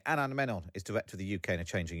Anand Menon is Director of the UK in A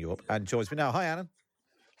Changing Europe and joins me now. Hi, Anand.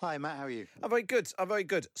 Hi, Matt. How are you? I'm very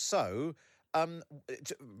good. So,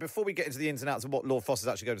 before we get into the ins and outs of what Lord Frost is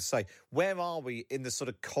actually going to say, where are we in the sort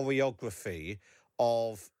of choreography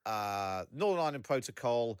of Northern Ireland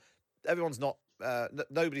Protocol? Everyone's not...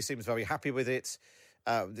 nobody seems very happy with it.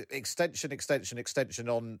 Extension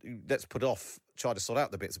on... Let's put off, try to sort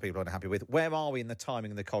out the bits that people aren't happy with. Where are we in the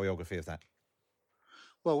timing and the choreography of that?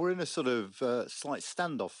 Well, we're in a sort of slight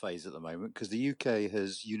standoff phase at the moment because the UK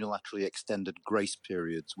has unilaterally extended grace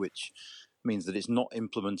periods, which means that it's not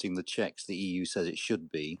implementing the checks the EU says it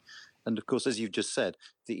should be. And of course, as you've just said,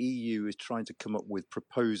 the EU is trying to come up with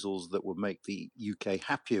proposals that would make the UK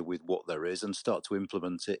happier with what there is and start to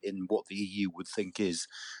implement it in what the EU would think is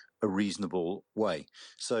a reasonable way.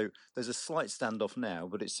 So there's a slight standoff now,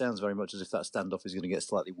 but it sounds very much as if that standoff is going to get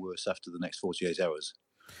slightly worse after the next 48 hours.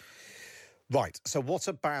 Right, so what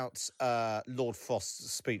about Lord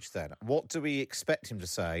Frost's speech then? What do we expect him to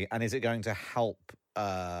say, and is it going to help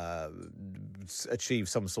achieve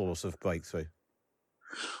some sort of breakthrough?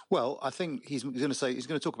 Well, I think he's going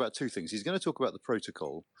to talk about two things. He's going to talk about the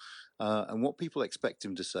protocol, and what people expect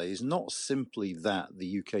him to say is not simply that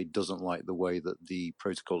the UK doesn't like the way that the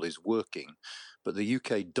protocol is working, but the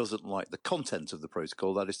UK doesn't like the content of the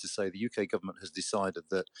protocol. That is to say, the UK government has decided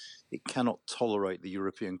that it cannot tolerate the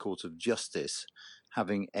European Court of Justice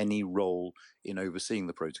having any role in overseeing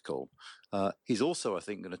the protocol. He's also, I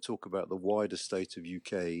think, going to talk about the wider state of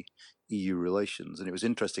UK-EU relations. And it was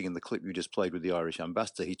interesting in the clip you just played with the Irish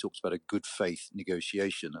ambassador, he talks about a good faith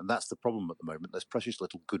negotiation. And that's the problem at the moment. There's precious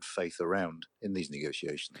little good faith around in these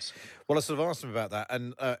negotiations. Well, I sort of asked him about that,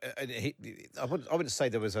 and I wouldn't say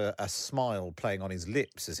there was a smile playing on his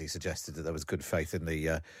lips as he suggested that there was good faith in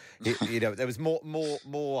the, there was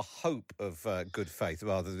more hope of good faith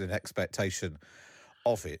rather than expectation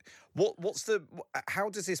of it. How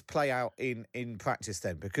does this play out in practice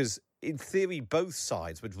then? Because in theory, both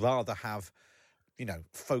sides would rather have,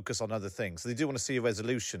 focus on other things. So they do want to see a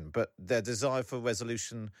resolution, but their desire for a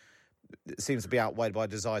resolution seems to be outweighed by a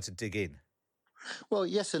desire to dig in. Well,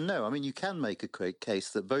 yes and no. I mean, you can make a case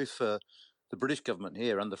that both for the British government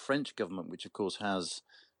here and the French government, which of course has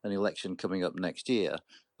an election coming up next year,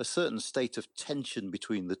 a certain state of tension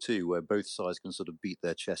between the two where both sides can sort of beat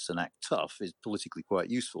their chests and act tough is politically quite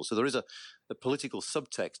useful. So there is a political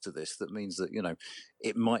subtext to this that means that,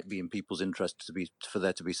 it might be in people's interest for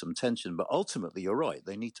there to be some tension. But ultimately, you're right.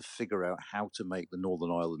 They need to figure out how to make the Northern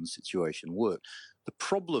Ireland situation work. The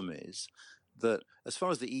problem is that as far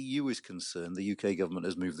as the EU is concerned, the UK government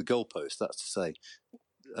has moved the goalpost. That's to say,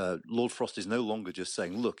 Lord Frost is no longer just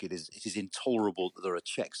saying, look, it is intolerable that there are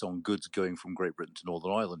checks on goods going from Great Britain to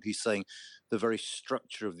Northern Ireland. He's saying the very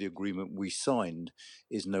structure of the agreement we signed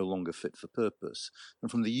is no longer fit for purpose. And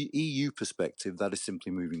from the EU perspective, that is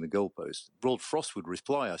simply moving the goalpost. Lord Frost would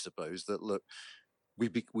reply, I suppose, that, look, we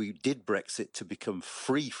did Brexit to become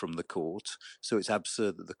free from the court, so it's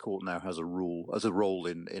absurd that the court now has a role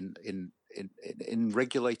in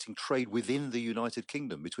regulating trade within the United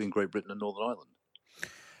Kingdom between Great Britain and Northern Ireland.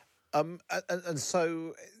 And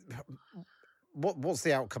so, what's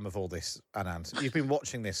the outcome of all this, Anand? You've been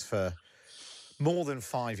watching this for more than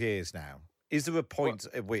 5 years now. Is there a point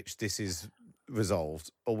at which this is resolved,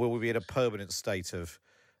 or will we be in a permanent state of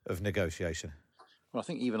negotiation? Well, I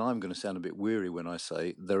think even I'm going to sound a bit weary when I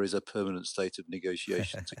say there is a permanent state of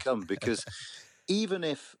negotiation to come, because even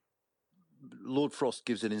if Lord Frost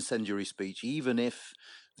gives an incendiary speech, even if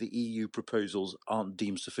the EU proposals aren't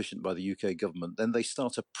deemed sufficient by the UK government, then they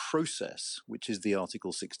start a process, which is the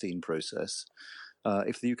Article 16 process.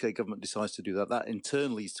 If the UK government decides to do that, that in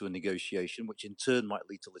turn leads to a negotiation, which in turn might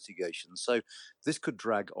lead to litigation. So this could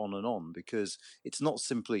drag on and on, because it's not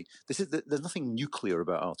simply there's nothing nuclear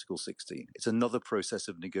about Article 16. It's another process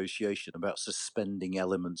of negotiation about suspending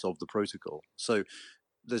elements of the protocol. So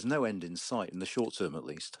there's no end in sight in the short term, at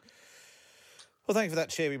least. Well, thank you for that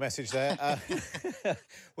cheery message there.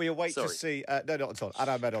 We await to see... no, not at all.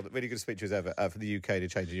 Anand Menon, really good speech as ever from the UK to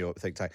Changing Europe think tank.